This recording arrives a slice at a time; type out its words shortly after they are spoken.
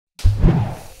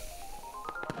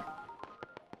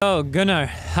Oh, Gunnar,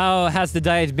 how has the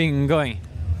diet been going?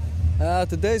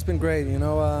 Today's been great. You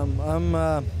know,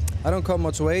 I don't cut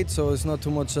much weight, so it's not too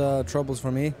much troubles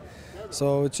for me.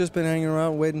 So it's just been hanging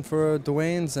around waiting for the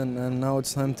weigh-ins, and now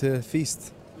it's time to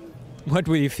feast. What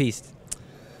will you feast?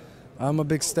 I'm a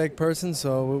big steak person,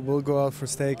 so we'll go out for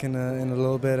steak in a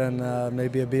little bit and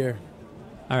maybe a beer.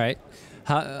 All right.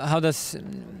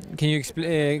 Can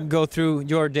you go through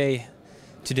your day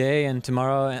today and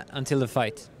tomorrow until the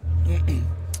fight?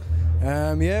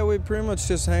 Yeah, we pretty much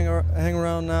just hang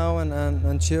around now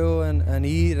and chill and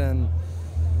eat and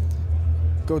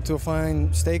go to a fine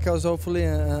steakhouse hopefully,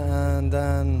 and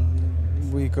then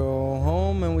we go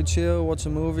home and we chill, watch a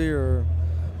movie or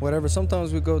whatever.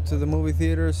 Sometimes we go to the movie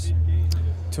theaters.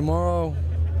 Tomorrow,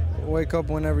 wake up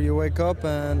whenever you wake up,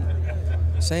 and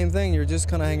same thing, you're just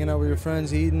kind of hanging out with your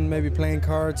friends, eating, maybe playing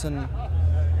cards, and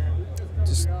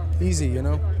just easy, you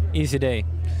know? Easy day.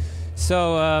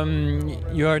 So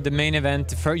you're the main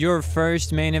event, for your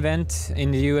first main event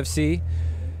in the UFC.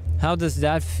 How does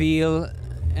that feel,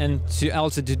 and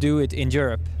also to do it in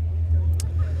Europe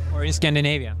or in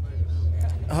Scandinavia?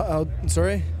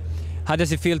 Sorry? How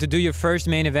does it feel to do your first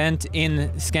main event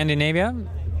in Scandinavia?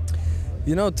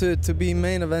 You know, to be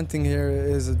main eventing here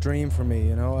is a dream for me,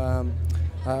 you know.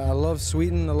 I love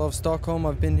Sweden, I love Stockholm,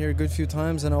 I've been here a good few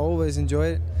times and I always enjoy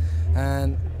it.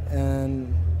 And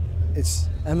it's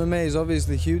MMA is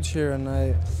obviously huge here, and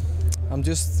I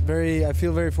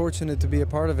feel very fortunate to be a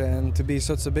part of it and to be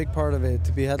such a big part of it,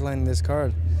 to be headlining this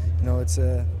card. You know, it's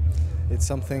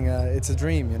something, it's a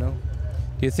dream, you know.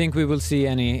 Do you think we will see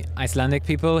any Icelandic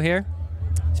people here?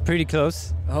 It's pretty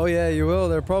close. Oh yeah, you will.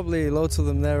 There are probably loads of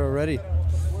them there already.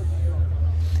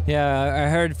 Yeah, I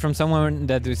heard from someone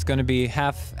that it's going to be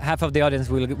half of the audience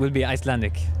will be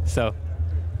Icelandic. So.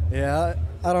 Yeah,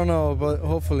 I don't know, but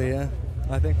hopefully, yeah.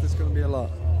 I think there's going to be a lot.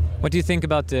 What do you think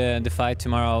about the fight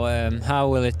tomorrow? How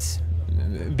will it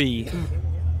be?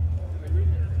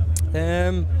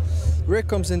 Rick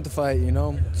comes in to fight, you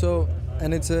know. So,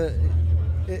 and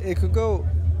it could go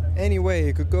any way.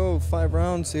 It could go 5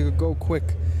 rounds. It could go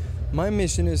quick. My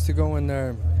mission is to go in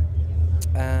there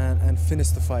and finish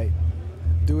the fight.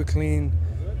 Do it clean,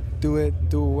 do it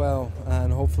well,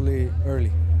 and hopefully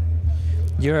early.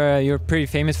 You're pretty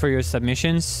famous for your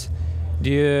submissions. Do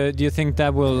you think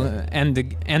that will end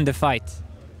the fight?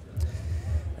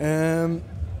 It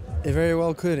very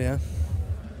well could, yeah.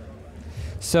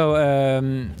 So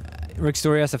Rick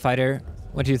Story as a fighter,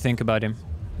 what do you think about him?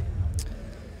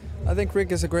 I think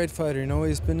Rick is a great fighter. You know,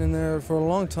 he's been in there for a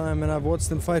long time, and I've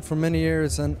watched him fight for many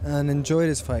years and enjoyed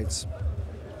his fights.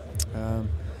 I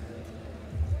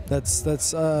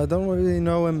don't really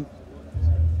know him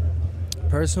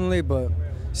personally, but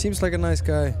seems like a nice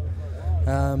guy.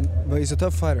 But he's a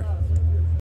tough fighter.